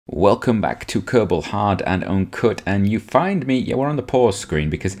Welcome back to Kerbal Hard and Uncut, and you find me, yeah, we're on the pause screen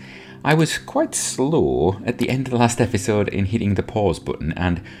because I was quite slow at the end of the last episode in hitting the pause button,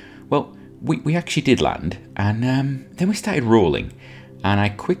 and well, we actually did land, and then we started rolling, and I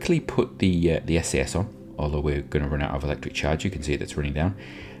quickly put the SAS on, although we're going to run out of electric charge. You can see that's running down.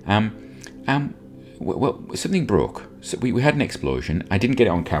 Well, something broke. So we had an explosion. I didn't get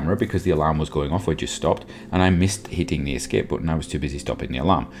it on camera because the alarm was going off. I just stopped, and I missed hitting the escape button. I was too busy stopping the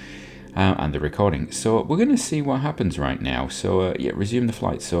alarm and the recording. So we're going to see what happens right now. So yeah, resume the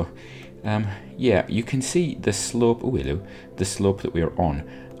flight. So yeah, you can see the slope. Oh, hello. The slope that we are on.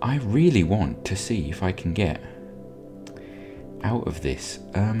 I really want to see if I can get out of this.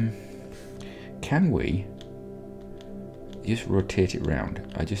 Can we just rotate it round?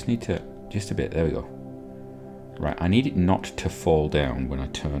 I just need to. Just a bit, there we go. Right, I need it not to fall down when I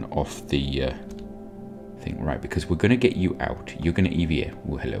turn off the thing, right, because we're going to get you out. You're going to EVA.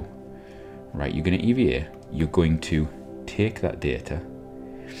 Oh, hello. Right, you're going to EVA. You're going to take that data.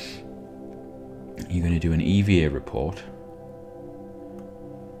 You're going to do an EVA report.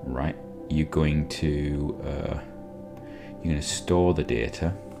 Right, you're going to store the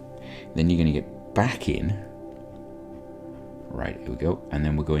data. Then you're going to get back in. Right, here we go, and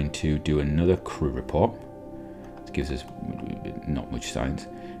then we're going to do another crew report. It gives us not much science.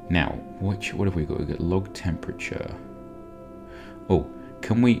 Now, what have we got? We've got log temperature. Oh,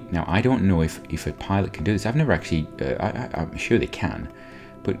 can we? Now, I don't know if a pilot can do this. I've never actually. I'm sure they can,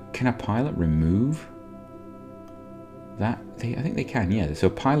 but can a pilot remove that? I think they can. Yeah, so a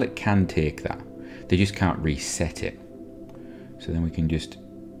pilot can take that. They just can't reset it. So then we can just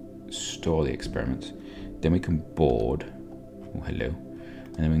store the experiments. Then we can board. Oh, hello.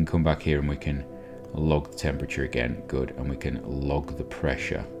 And then we can come back here and we can log the temperature again. Good. And we can log the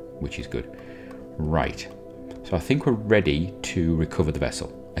pressure, which is good. Right. So I think we're ready to recover the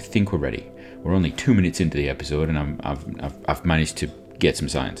vessel. I think we're ready. We're only 2 minutes into the episode, and I've managed to get some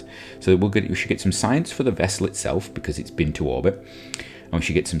science. So we should get some science for the vessel itself because it's been to orbit, and we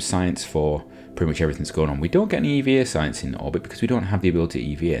should get some science for pretty much everything that's going on. We don't get any EVA science in orbit because we don't have the ability to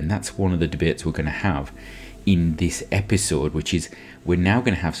EVA, and that's one of the debates we're going to have in this episode, which is we're now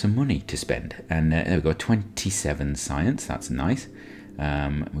going to have some money to spend. And there we go, 27 science. That's nice.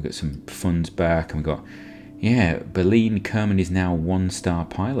 We've got some funds back, and we've got, yeah, Berlin Kerman is now 1-star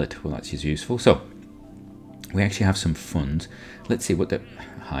pilot. Well, that's just useful. So we actually have some funds. Let's see what the...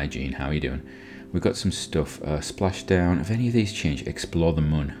 Hi, Gene, how are you doing? We've got some stuff. Splashdown. Have any of these changed? Explore the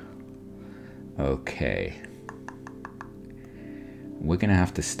moon. Okay. We're going to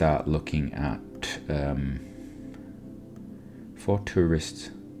have to start looking at for tourists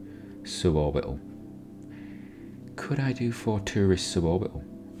suborbital. Could I do for tourists suborbital?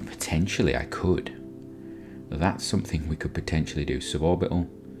 Potentially I could. That's something we could potentially do. Suborbital,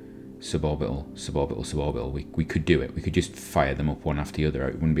 suborbital, suborbital, suborbital. We could do it. We could just fire them up one after the other.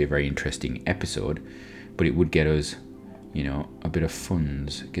 It wouldn't be a very interesting episode, but it would get us, you know, a bit of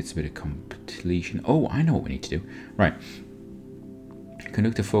funds. It gets a bit of completion. Oh, I know what we need to do. Right.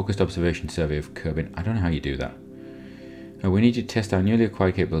 Conduct a focused observation survey of Kerbin. I don't know how you do that. We need to test our newly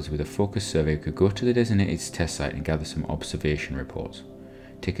acquired capabilities with a focused survey. We could go to the designated test site and gather some observation reports.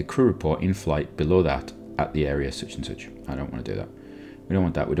 Take a crew report in flight below that at the area such and such. I don't want to do that. We don't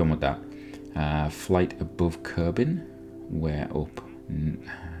want that. We don't want that. Flight above Kerbin. Where up?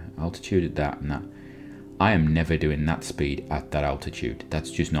 Altitude at that and that. I am never doing that speed at that altitude. That's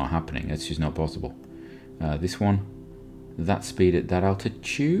just not happening. That's just not possible. This one. That speed at that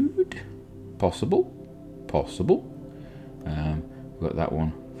altitude? Possible. Possible. We've got that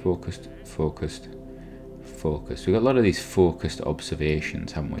one. Focused, focused, focused. We've got a lot of these focused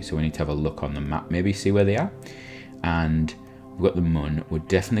observations, haven't we? So we need to have a look on the map, maybe see where they are. And we've got the moon. We're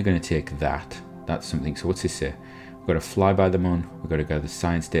definitely going to take that. That's something. So what's this say? We've got to fly by the moon. We've got to gather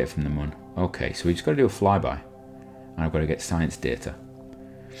science data from the moon. Okay, so we just got to do a flyby. And I've got to get science data.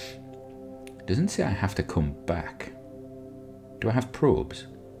 It doesn't say I have to come back. Do I have probes?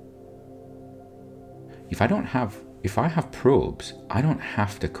 If I have probes, I don't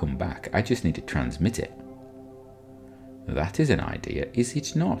have to come back. I just need to transmit it. That is an idea, is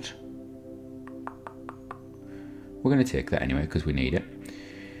it not? We're going to take that anyway because we need it.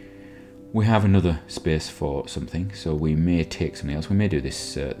 We have another space for something, so we may take something else. We may do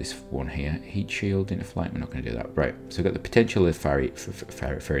this this one here. Heat shield into flight. We're not going to do that. Right. So we've got the potential of ferry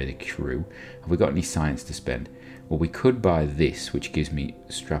the crew. Have we got any science to spend? Well, we could buy this, which gives me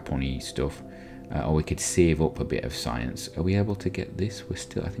strap-on-y stuff. Or we could save up a bit of science. Are we able to get this? I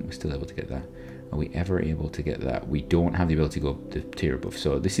think we're still able to get that. Are we ever able to get that? We don't have the ability to go the tier above.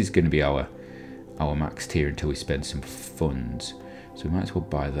 So this is going to be our max tier until we spend some funds. So we might as well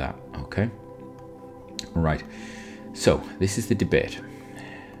buy that, okay? Right, so this is the debate.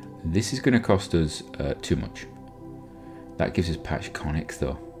 This is going to cost us too much. That gives us patch conics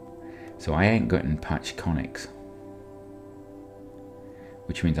though. So I ain't getting patch conics.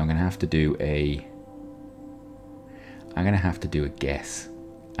 Which means I'm going to have to do a guess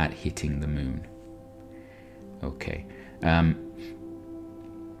at hitting the moon. Okay.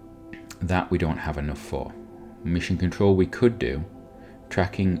 That we don't have enough for. Mission control we could do.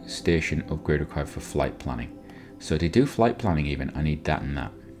 Tracking station upgrade required for flight planning. So to do flight planning even, I need that and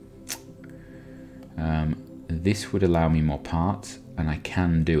that. This would allow me more parts, and I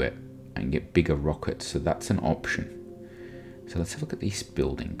can do it. I can get bigger rockets, so that's an option. So let's have a look at this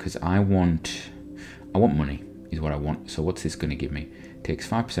building, because I want money, is what I want. So what's this going to give me? Takes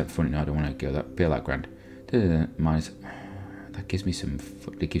 5% funding. No, I don't want to go that, pay that grand. Minus, that gives me some,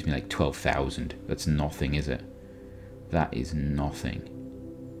 it gives me like 12,000. That's nothing, is it? That is nothing.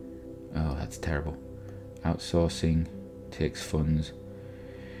 Oh, that's terrible. Outsourcing, takes funds.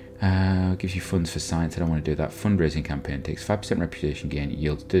 Gives you funds for science. I don't want to do that. Fundraising campaign takes 5% reputation gain,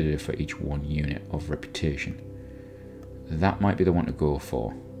 yields for each 1 unit of reputation. That might be the one to go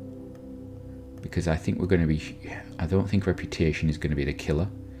for, because I think we're going to be. I don't think reputation is going to be the killer.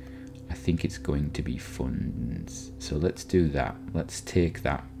 I think it's going to be funds. So let's do that. Let's take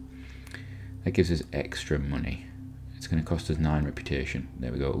that. That gives us extra money. It's going to cost us 9 reputation.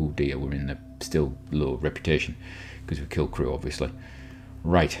 There we go. Oh dear, we're in the still low reputation because we killed crew, obviously.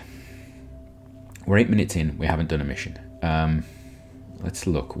 Right, we're 8 minutes in. We haven't done a mission. Let's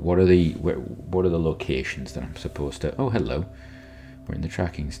look. What are the locations that I'm supposed to? Oh, hello. We're in the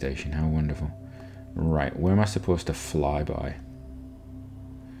tracking station. How wonderful. Right, where am I supposed to fly by?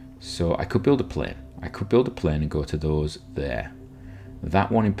 So I could build a plane. I could build a plane and go to those there.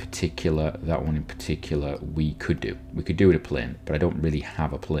 That one in particular. We could do. We could do with a plane, but I don't really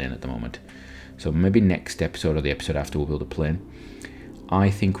have a plane at the moment. So maybe next episode or the episode after we'll build a plane. I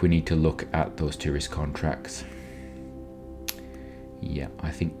think we need to look at those tourist contracts. Yeah,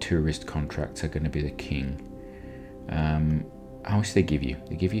 I think tourist contracts are going to be the king. How much do they give you?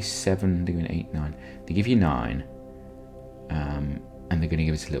 They give you 7, they give you 8, 9. They give you 9. And they're going to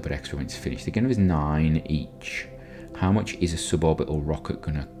give us a little bit extra when it's finished. They're going to give us 9 each. How much is a suborbital rocket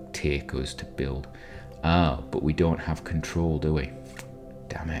going to take us to build? Oh, but we don't have control, do we?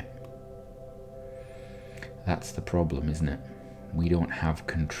 Damn it. That's the problem, isn't it? We don't have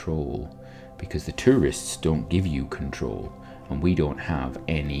control because the tourists don't give you control, and we don't have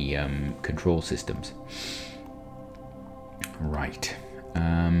any control systems. Right.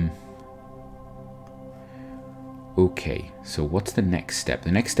 Okay, so what's the next step?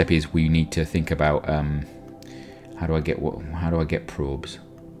 The next step is we need to think about how do I get probes?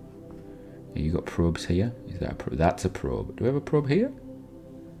 You got probes here? Is that a probe? That's a probe. Do we have a probe here?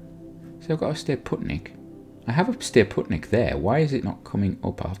 So I've got a Stay-Putnik. I have a Stay-Putnik there. Why is it not coming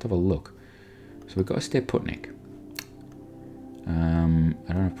up? I'll have to have a look. So we've got a Stay-Putnik.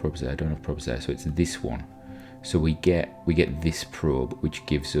 I don't have probes there. I don't have probes there. So it's this one. So we get this probe, which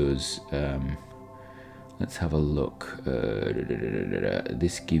gives us. Let's have a look.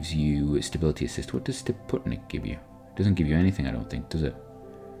 This gives you stability assist. What does Stay-Putnik give you? It doesn't give you anything, I don't think, does it?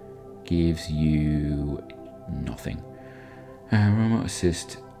 Gives you nothing. Remote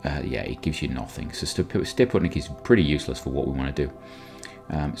assist. Yeah, it gives you nothing. So Stay-Putnik is pretty useless for what we want to do.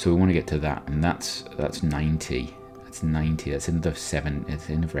 So we want to get to that, and that's 90. That's 90. That's another 7. It's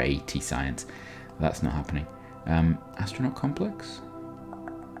another 80 science. That's not happening. Astronaut complex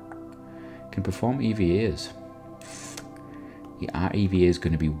can perform EVAs. Are EVAs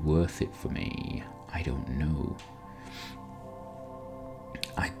going to be worth it for me? I don't know.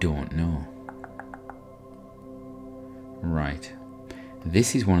 I don't know. Right.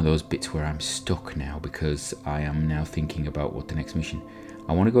 This is one of those bits where I'm stuck now because I am now thinking about what the next mission.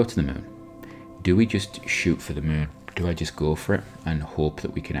 I want to go to the moon. Do we just shoot for the moon? Do I just go for it and hope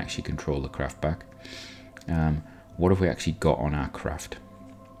that we can actually control the craft back? What have we actually got on our craft?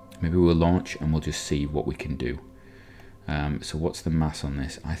 Maybe we'll launch and we'll just see what we can do. So what's the mass on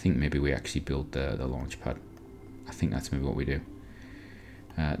this? I think maybe we actually build the launch pad. I think that's maybe what we do.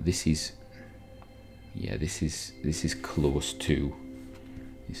 This is close to.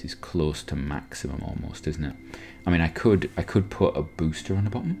 This is close to maximum almost, isn't it? I mean, I could put a booster on the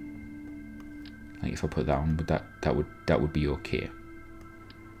bottom. Like if I put that on, but that would be okay,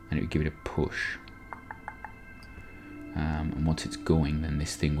 and it would give it a push. And once it's going, then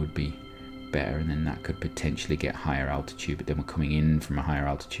this thing would be better, and then that could potentially get higher altitude. But then we're coming in from a higher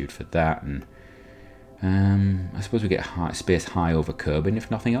altitude for that, and I suppose we get space high over Kerbal,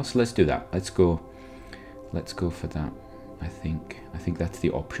 if nothing else. Let's do that. Let's go for that. I think that's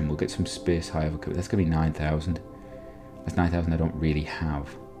the option. We'll get some space high over. That's gonna be 9,000. That's 9,000 I don't really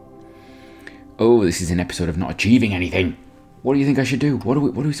have. Oh, this is an episode of not achieving anything. What do you think I should do? What are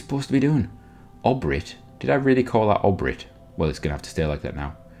we supposed to be doing? Obrit? Did I really call that Obrit? Well, it's gonna have to stay like that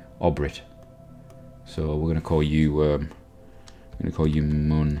now. Obrit. So we're gonna call you.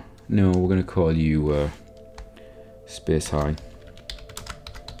 Mun. No, we're gonna call you Space High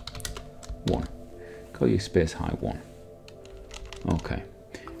 1. Call you Space High 1. Okay.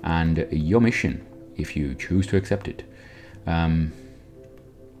 And your mission, if you choose to accept it. No,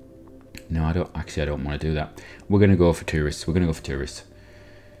 I don't want to do that. We're going to go for tourists.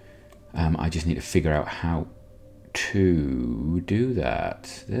 I just need to figure out how to do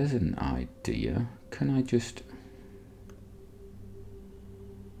that. There's an idea. Can I just...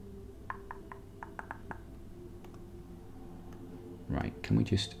 Right, can we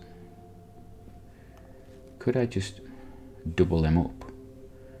just... Could I just double them up?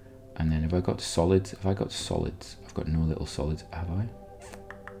 And then have I got solids? I've got no little solids, have I?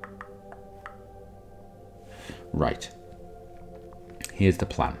 Right. Here's the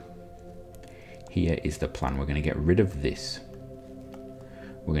plan. Here is the plan. We're going to get rid of this.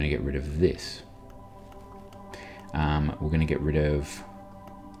 We're going to get rid of this. We're going to get rid of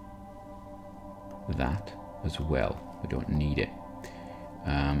that as well. We don't need it.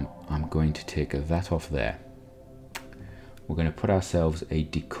 I'm going to take that off there. We're going to put ourselves a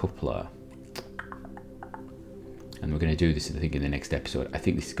decoupler. And we're going to do this, I think, in the next episode. I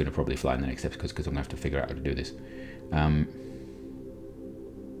think this is going to probably fly in the next episode because I'm going to have to figure out how to do this. We're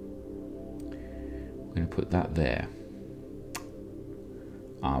going to put that there.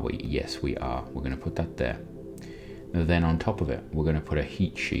 Are we? Yes, we are. We're going to put that there. Now then on top of it, we're going to put a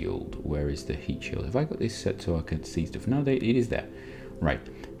heat shield. Where is the heat shield? Have I got this set so I can see stuff? No, it is there. Right.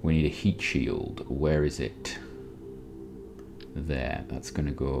 We need a heat shield. Where is it? There. That's going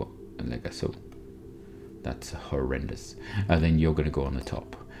to go like so. That's horrendous. And then you're going to go on the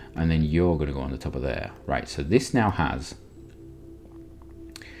top. And then you're going to go on the top of there. Right, so this now has...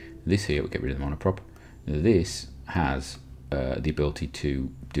 This here, we'll get rid of the monoprop. This has the ability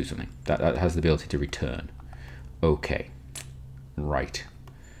to do something. That has the ability to return. Okay. Right.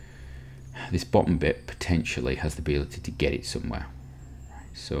 This bottom bit potentially has the ability to get it somewhere.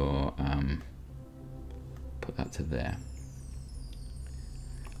 So, put that to there.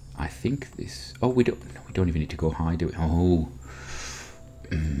 I think this... Oh, we don't even need to go high, do we? Oh.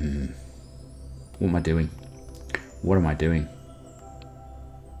 What am I doing? What am I doing?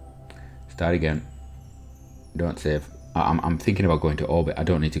 Start again. Don't save. I'm thinking about going to orbit. I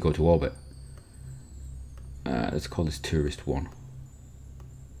don't need to go to orbit. Let's call this Tourist 1.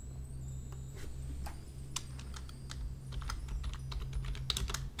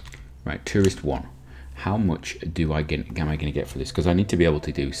 Right, Tourist 1. How much am I going to get for this? Because I need to be able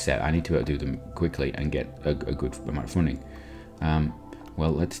to do I need to be able to do them quickly and get a good amount of funding.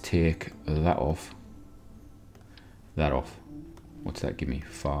 Well, let's take that off. That off. What's that give me?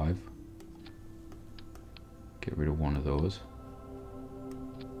 5. Get rid of one of those.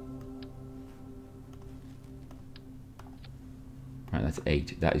 Right, that's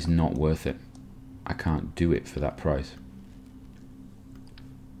 8. That is not worth it. I can't do it for that price.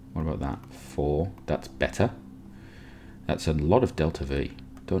 What about that? 4. That's better. That's a lot of delta V.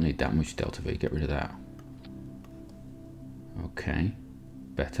 Don't need that much delta V. Get rid of that. Okay.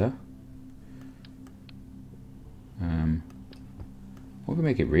 Better. What can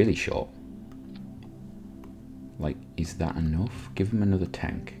make it really short? Like, is that enough? Give him another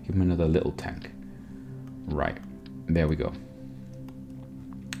tank. Give him another little tank. Right. There we go.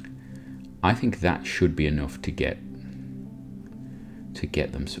 I think that should be enough to get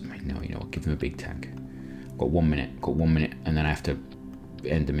them something. No, you know what? Give them a big tank. Got 1 minute. Got 1 minute, and then I have to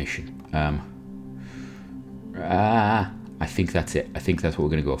end the mission. I think that's it. I think that's what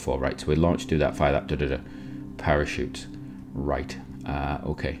we're going to go for. Right. So we launch, do that, fire that, parachutes. Right.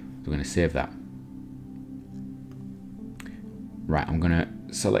 Okay. We're going to save that. Right. I'm going to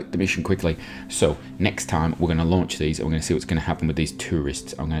select the mission quickly. So next time we're going to launch these and we're going to see what's going to happen with these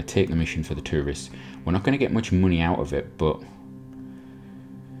tourists. I'm going to take the mission for the tourists. We're not going to get much money out of it, but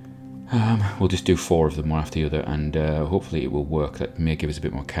we'll just do 4 of them one after the other, and hopefully it will work. That may give us a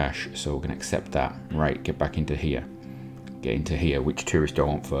bit more cash, so we're going to accept that. Right, get back into here. Get into here. Which tourist do I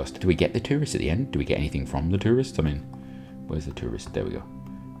want first? Do we get the tourist at the end? Do we get anything from the tourist? I mean, where's the tourist? There we go.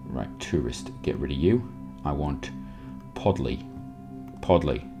 Right, tourist. Get rid of you. I want Podley.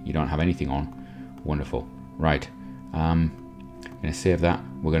 Podley. You don't have anything on. Wonderful. Right. I'm going to save that.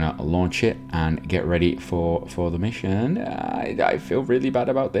 We're going to launch it and get ready for the mission. I feel really bad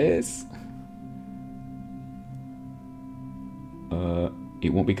about this.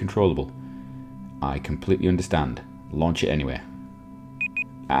 it won't be controllable. I completely understand. Launch it anyway.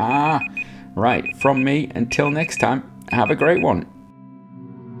 Ah, right. From me, until next time, have a great one.